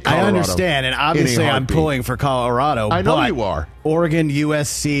 they would take Colorado. I understand, and obviously I'm pulling for Colorado. I know you are. Oregon,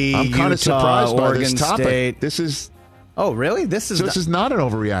 USC, I'm kind of surprised by this topic. State. This is... Oh, really? This is not an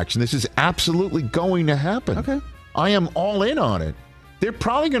overreaction. This is absolutely going to happen. Okay. I am all in on it. They're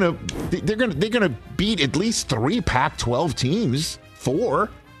probably going to beat at least 3 Pac-12 teams, 4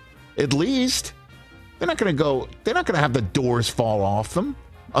 at least. They're not going to have the doors fall off them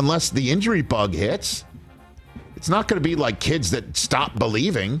unless the injury bug hits. It's not going to be like kids that stop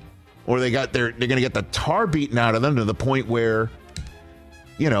believing, or they're going to get the tar beaten out of them to the point where,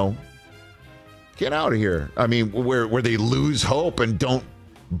 get out of here. I mean, where they lose hope and don't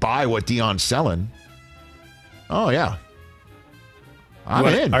buy what Deion's selling. Oh yeah, I'm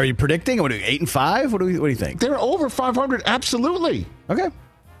in. Are you predicting? What are we, 8-5? What do you think? They're over 500. Absolutely. Okay.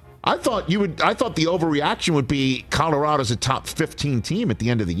 I thought the overreaction would be Colorado's a top 15 team at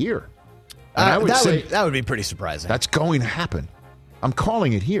the end of the year. And I would say that would be pretty surprising. That's going to happen. I'm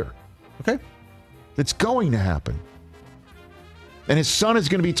calling it here. Okay. It's going to happen. And his son is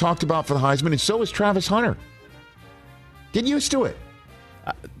going to be talked about for the Heisman, and so is Travis Hunter. Get used to it.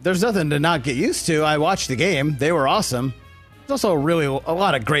 There's nothing to not get used to. I watched the game. They were awesome. There's also a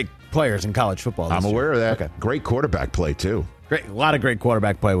lot of great players in college football. I'm aware of that. Okay. Great quarterback play, too. A lot of great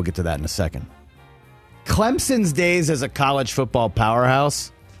quarterback play. We'll get to that in a second. Clemson's days as a college football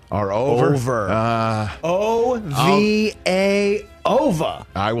powerhouse are over. O-V-A, over.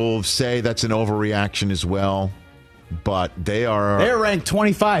 I will say that's an overreaction as well, but they're ranked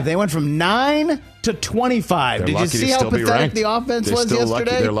 25. They went from 9 to 25. Did you see how pathetic the offense was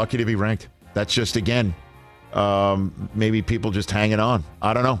yesterday? They're lucky to be ranked. That's just, again, maybe people just hanging on.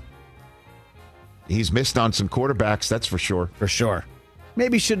 I don't know. He's missed on some quarterbacks, that's for sure. For sure.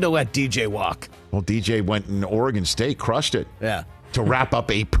 Maybe shouldn't have let DJ walk. Well, DJ went in Oregon State, crushed it. Yeah. To wrap up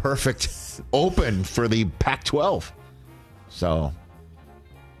a perfect open for the Pac-12. So,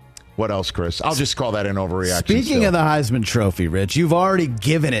 What else, Chris? I'll just call that an overreaction. Speaking of the Heisman Trophy, Rich, you've already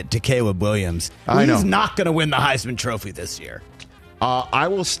given it to Caleb Williams. I know. He's not going to win the Heisman Trophy this year. I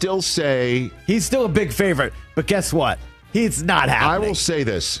will still say... He's still a big favorite, but guess what? He's not happening. I will say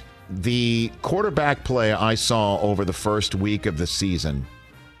this. The quarterback play I saw over the first week of the season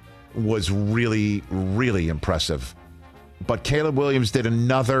was really, really impressive. But Caleb Williams did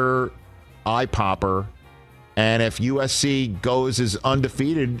another eye-popper, and if USC goes as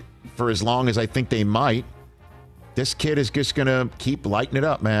undefeated for as long as I think they might, this kid is just going to keep lighting it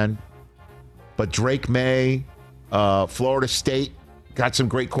up, man. But Drake May, Florida State got some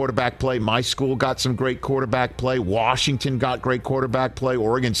great quarterback play. My school got some great quarterback play. Washington got great quarterback play.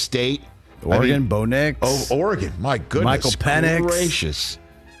 Oregon State. Bo Nix. Oh, Oregon. My goodness. Michael Penix. Gracious.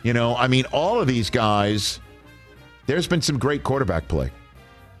 All of these guys, there's been some great quarterback play.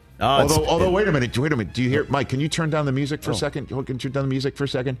 Although, wait a minute. Do you hear, Mike, can you turn down the music for a second? Can you turn down the music for a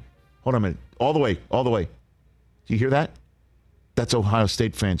second? Hold on a minute. All the way. Do you hear that? That's Ohio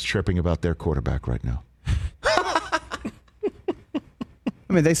State fans tripping about their quarterback right now. I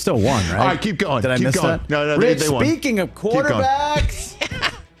mean, they still won, right? All right, keep going. Did I miss that? No, Rich, they won. Speaking of quarterbacks,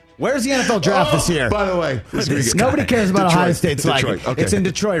 where's the NFL draft this year? By the way, nobody cares about Ohio State's Detroit. Okay. It's in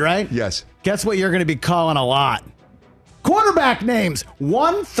Detroit, right? Yes. Guess what you're going to be calling a lot? Quarterback names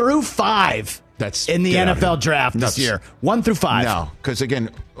 1 through 5. That's in the NFL draft this year. 1 through 5. No, because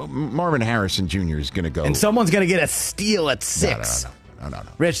again, Marvin Harrison Jr. is going to go. And someone's going to get a steal at 6. No.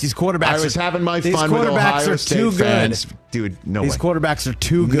 Rich, these quarterbacks I was having my fun with Ohio State fans. Dude, no These quarterbacks are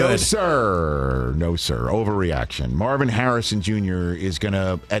too good. No, sir. Overreaction. Marvin Harrison Jr. is going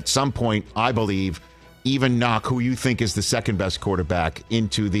to, at some point, I believe, even knock who you think is the second best quarterback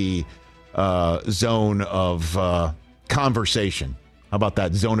into the zone of conversation. How about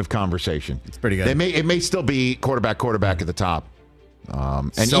that? Zone of conversation. It's pretty good. It may still be quarterback at the top.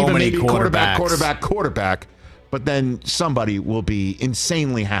 And so even many maybe quarterbacks. quarterback. But then somebody will be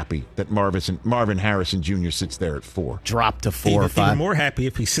insanely happy that Marvin Harrison Jr. sits there at 4. Drop to 4 or 5. Even more happy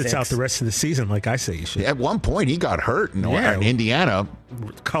if he sits out the rest of the season, like I say he should. At one point, he got hurt in Indiana.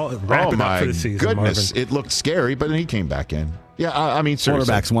 Wrap it up for the season, goodness. Marvin. It looked scary, but then he came back in. Yeah, I mean,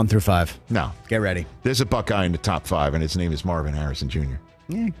 seriously. Quarterbacks 1 through 5. No. Get ready. There's a Buckeye in the top 5, and his name is Marvin Harrison Jr.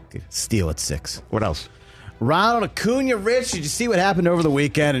 Yeah, steal at 6. What else? Ronald Acuna, Rich, did you see what happened over the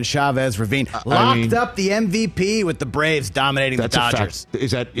weekend in Chavez Ravine? Locked up the MVP with the Braves dominating the Dodgers.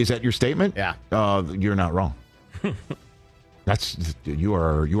 Is that your statement? Yeah. You're not wrong. You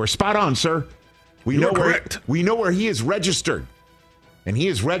are spot on, sir. We know where he is registered, and he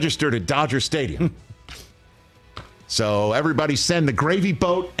is registered at Dodger Stadium. So everybody send the gravy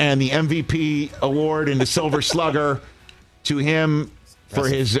boat and the MVP award and the Silver Slugger to him. For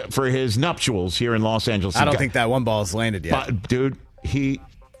his nuptials here in Los Angeles. I don't think that one ball has landed yet. But, dude, he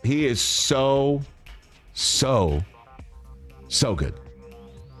is so good.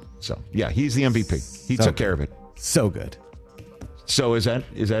 So, yeah, he's the MVP. He took care of it. So good. So is that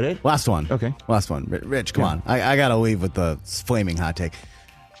it? Last one. Okay. Last one. Rich, come on. I got to leave with the flaming hot take.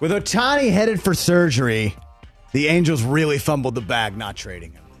 With Ohtani headed for surgery, the Angels really fumbled the bag not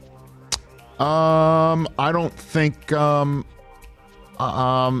trading him. I don't think...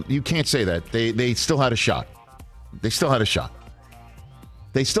 you can't say that. They still had a shot. They still had a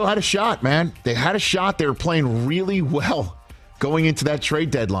shot, man. They had a shot. They were playing really well going into that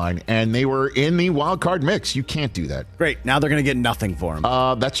trade deadline, and they were in the wild card mix. You can't do that. Great. Now they're going to get nothing for him.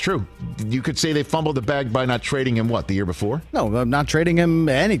 That's true. You could say they fumbled the bag by not trading him, the year before? No, not trading him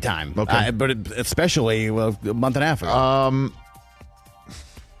anytime. Okay. But especially a month and a half ago.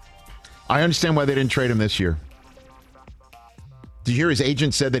 I understand why they didn't trade him this year. Did you hear his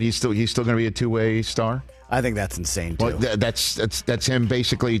agent said that he's still going to be a two-way star? I think that's insane, too. Well, that's him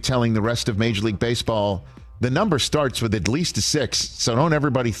basically telling the rest of Major League Baseball, the number starts with at least a 6, so don't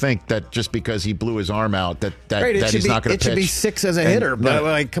everybody think that just because he blew his arm out that he's not going to pitch. It should be 6 as a hitter,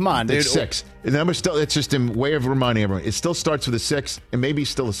 but come on, dude. It's 6. The number still, it's just a way of reminding everyone. It still starts with a 6 and maybe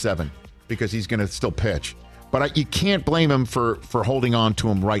still a 7 because he's going to still pitch. But you can't blame him for holding on to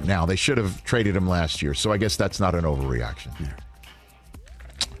him right now. They should have traded him last year, so I guess that's not an overreaction. Yeah.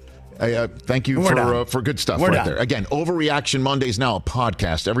 Thank you for good stuff there. Again, Overreaction Mondays now a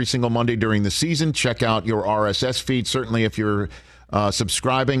podcast every single Monday during the season. Check out your RSS feed. Certainly, if you're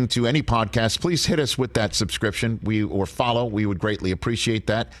subscribing to any podcast, please hit us with that subscription or follow. We would greatly appreciate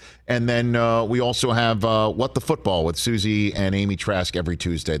that. And then we also have What the Football with Susie and Amy Trask every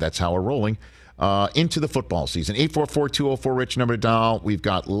Tuesday. That's how we're rolling into the football season. 844-204-RICH number to dial. We've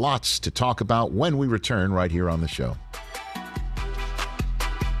got lots to talk about when we return right here on the show.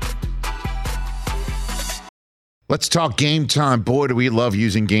 Let's talk Game Time. Boy, do we love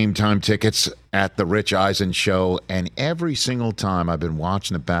using Game Time tickets at the Rich Eisen Show. And every single time I've been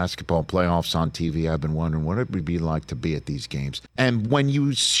watching the basketball playoffs on TV, I've been wondering what it would be like to be at these games. And when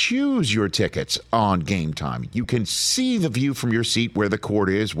you choose your tickets on Game Time, you can see the view from your seat where the court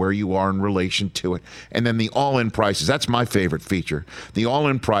is, where you are in relation to it. And then the all-in prices. That's my favorite feature. The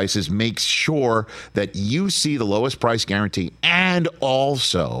all-in prices makes sure that you see the lowest price guarantee and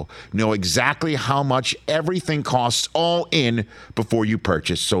also know exactly how much everything costs all in before you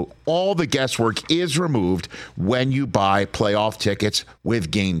purchase. So all the guesswork is removed when you buy playoff tickets with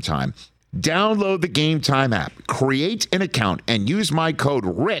Game Time. Download the Game Time app, create an account, and use my code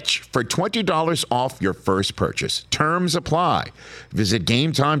RICH for $20 off your first purchase. Terms apply. Visit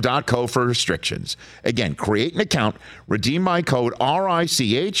GameTime.co for restrictions. Again, create an account, redeem my code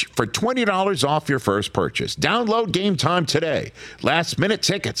RICH for $20 off your first purchase. Download Game Time today. Last minute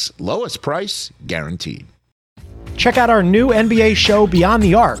tickets, lowest price guaranteed. Check out our new NBA show, Beyond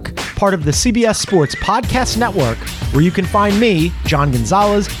the Arc, part of the CBS Sports Podcast Network, where you can find me, John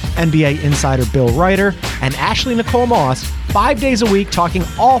Gonzalez, NBA insider Bill Ryder, and Ashley Nicole Moss 5 days a week talking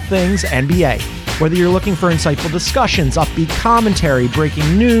all things NBA. Whether you're looking for insightful discussions, upbeat commentary,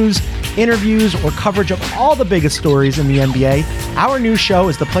 breaking news, interviews, or coverage of all the biggest stories in the NBA, our new show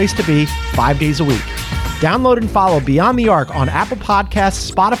is the place to be 5 days a week. Download and follow Beyond the Arc on Apple Podcasts,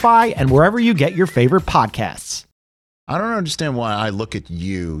 Spotify, and wherever you get your favorite podcasts. I don't understand why I look at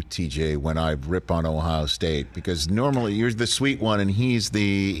you, TJ, when I rip on Ohio State, because normally you're the sweet one, and he's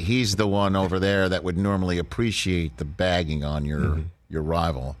the one over there that would normally appreciate the bagging on your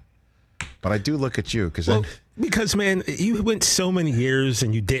rival. But I do look at you because, man, you went so many years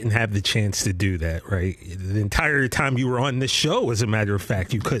and you didn't have the chance to do that, right? The entire time you were on this show, as a matter of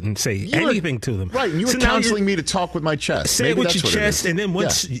fact, you couldn't say anything to them. Right, and you were counseling me to talk with my chest. Say it with your chest, and then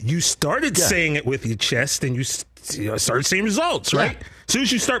once you started saying it with your chest, and you started seeing results, right? As soon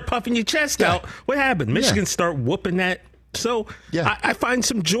as you start puffing your chest out, what happened? Michigan start whooping that. So I find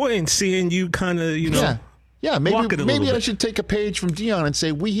some joy in seeing you kind of, maybe I should take a page from Dion and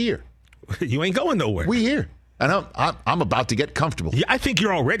say, we here. You ain't going nowhere. We here. And I'm about to get comfortable. Yeah, I think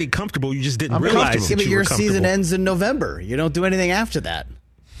you're already comfortable. You just didn't realize that your season ends in November. You don't do anything after that.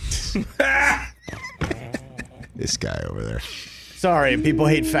 This guy over there. Sorry, people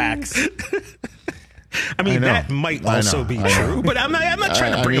hate facts. I mean, that might also be true, but I'm not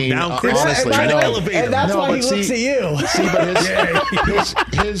trying to bring him down, Chris. Honestly, I'm trying to elevate him. And that's why he looks at you. See, but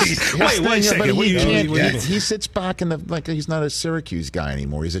wait a second. He sits back like he's not a Syracuse guy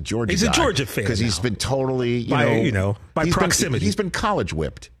anymore. He's a Georgia guy. He's a Georgia fan because he's been totally, by proximity. He's been college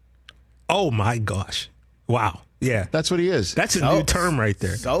whipped. Oh my gosh! Wow. Yeah, that's what he is. That's a new term right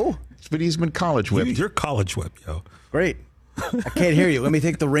there. But he's been college whipped. You're college whipped, yo. Great. I can't hear you. Let me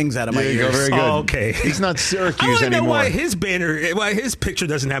take the rings out of my ears. Go, very good. Oh, okay. He's not Syracuse anymore. I don't know why his picture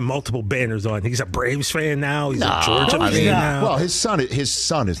doesn't have multiple banners on. He's a Braves fan now. He's a Georgia fan now. Well, his son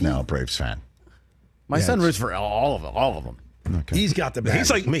is now a Braves fan. My son roots for all of them. Okay. He's got the banners. He's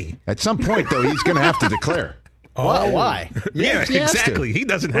like me. At some point, though, he's going to have to declare. Why? Yeah, exactly. He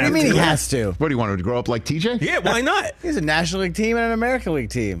doesn't have to. What do you mean he has to? What do you want him to grow up like TJ? Yeah, why not? He's a National League team and an American League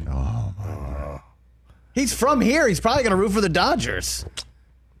team. Oh, my God. He's from here. He's probably going to root for the Dodgers.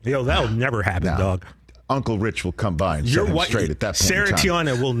 Yo, that'll never happen, dog. Uncle Rich will come by and set him straight at that point. Sarah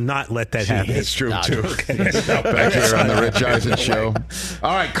Tiana will not let that happen. It's true, too. Back here on the Rich Eisen Show.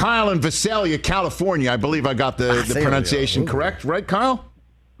 All right, Kyle in Visalia, California. I believe I got the pronunciation correct. Right, Kyle?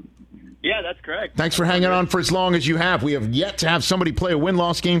 Yeah, that's correct. Thanks for hanging on for as long as you have. We have yet to have somebody play a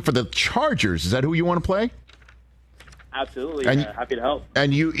win-loss game for the Chargers. Is that who you want to play? Absolutely. Happy to help.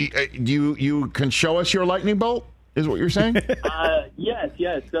 And you can show us your lightning bolt, is what you're saying? Yes.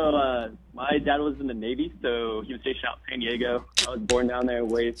 So my dad was in the Navy, so he was stationed out in San Diego. I was born down there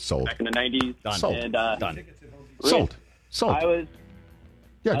back in the 90s. Sold. And, Done. Sold. I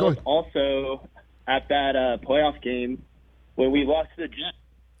was also at that playoff game when we lost to the Jets.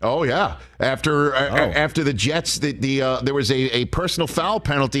 Oh yeah! After the Jets, there was a personal foul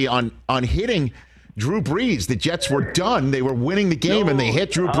penalty on hitting Drew Brees. The Jets were done; they were winning the game, and they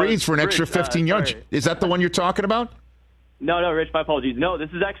hit Drew Brees for an extra 15 yards. Is that the one you're talking about? No, Rich. My apologies. No,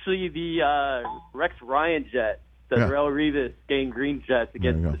 this is actually the Rex Ryan Jets, the Darrelle Revis Gang Green Jets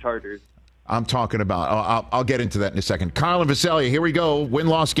against the Chargers. I'm talking about. I'll get into that in a second. Kyle and Visalia, here we go.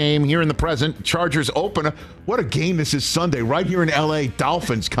 Win-loss game here in the present. Chargers open. What a game this is Sunday, right here in L.A.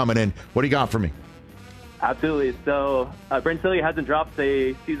 Dolphins coming in. What do you got for me? Absolutely. So, Brent Tilly hasn't dropped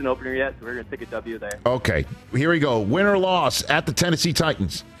a season opener yet, so we're going to take a W there. Okay, here we go. Win or loss at the Tennessee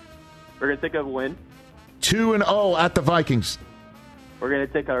Titans? We're going to take a win. 2-0 at the Vikings. We're going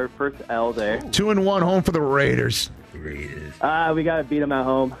to take our first L there. 2-1 home for the Raiders. We got to beat them at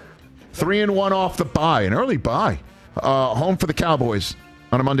home. 3-1 off the bye, an early bye. Home for the Cowboys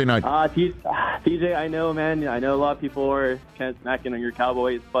on a Monday night. TJ, I know, man. I know a lot of people are kind of smacking on your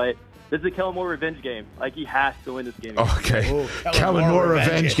Cowboys, but this is a Kellen Moore revenge game. Like, he has to win this game. Okay. Kellen Moore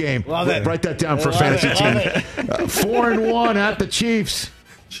revenge game. Love it. Write that down for a fantasy team. 4-1 at the Chiefs.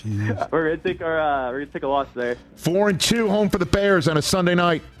 We're gonna take a loss there. 4-2 home for the Bears on a Sunday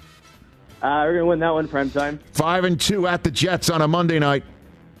night. We're gonna win that one prime time. 5-2 at the Jets on a Monday night.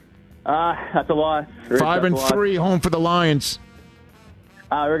 That's a loss. 5-3 home for the Lions.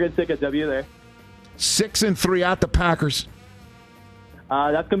 We're gonna take a W there. 6-3 at the Packers.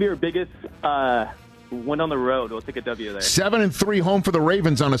 That's gonna be our biggest win on the road. We'll take a W there. 7-3 home for the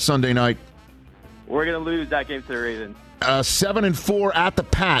Ravens on a Sunday night. We're gonna lose that game to the Ravens. 7-4 at the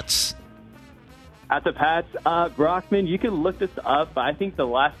Pats. At the Pats, Brockman, you can look this up, but I think the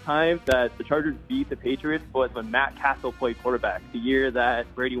last time that the Chargers beat the Patriots was when Matt Castle played quarterback, the year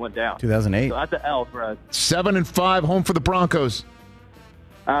that Brady went down. 2008. So that's an L for us. 7-5 home for the Broncos.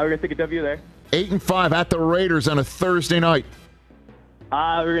 We're going to take a W there. 8-5 at the Raiders on a Thursday night.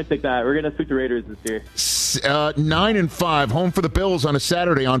 We're going to take that. We're going to sweep the Raiders this year. 9-5 home for the Bills on a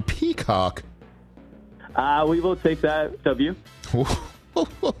Saturday on Peacock. We will take that W.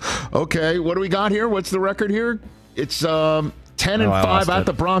 Okay, what do we got here? What's the record here? It's 10-5 at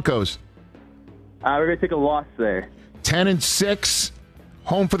the Broncos. We're going to take a loss there. 10-6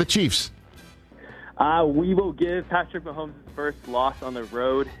 home for the Chiefs. We will give Patrick Mahomes his first loss on the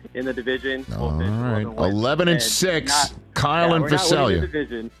road in the division. All right, 11-6. Kyle and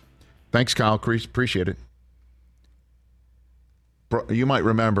Visalia. Thanks, Kyle. Appreciate it. You might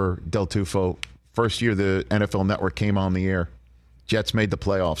remember Del Tufo. First year the NFL Network came on the air. Jets made the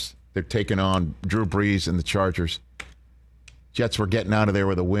playoffs. They're taking on Drew Brees and the Chargers. Jets were getting out of there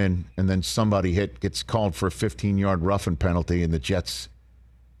with a win, and then somebody gets called for a 15-yard roughing penalty, and the Jets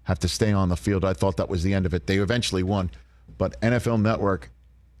have to stay on the field. I thought that was the end of it. They eventually won, but NFL Network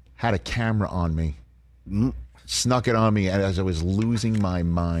had a camera on me, snuck it on me as I was losing my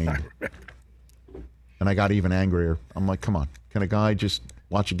mind, and I got even angrier. I'm like, come on, can a guy just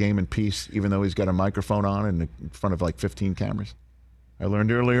watch a game in peace, even though he's got a microphone on and in front of like 15 cameras? I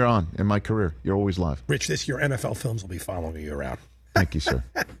learned earlier on in my career, you're always live. Rich, this year NFL Films will be following you around. Thank you, sir.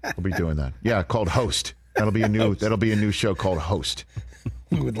 We'll be doing that. Yeah, called Host. That'll be a new show called Host.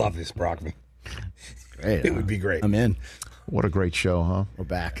 We would love this, Brockman. Great. It would be great. I'm in. What a great show, huh? We're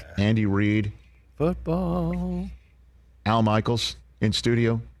back. Andy Reid. Football. Al Michaels in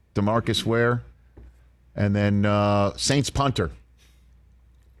studio. Demarcus Ware. And then Saints punter.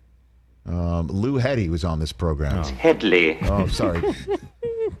 Lou Headey was on this program. It's Headley. Oh, sorry.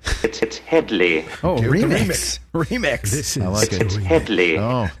 It's Headley. Oh, remix. This is I like it. It's Headley.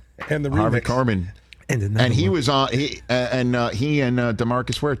 Oh, and the Harvey remix. Carmen. And he was on. He and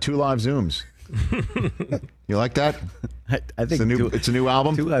Demarcus Ware 2 live Zooms. You like that? I think it's a new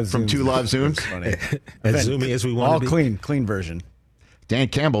album from 2 live Zooms. Funny. As zoomy as we want. All to be. clean version. Dan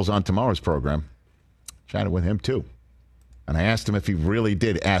Campbell's on tomorrow's program. Chatted with him too. And I asked him if he really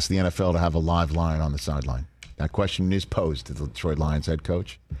did ask the NFL to have a live line on the sideline. That question is posed to the Detroit Lions head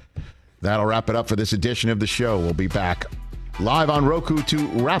coach. That'll wrap it up for this edition of the show. We'll be back live on Roku to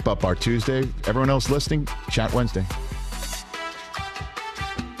wrap up our Tuesday. Everyone else listening, chat Wednesday.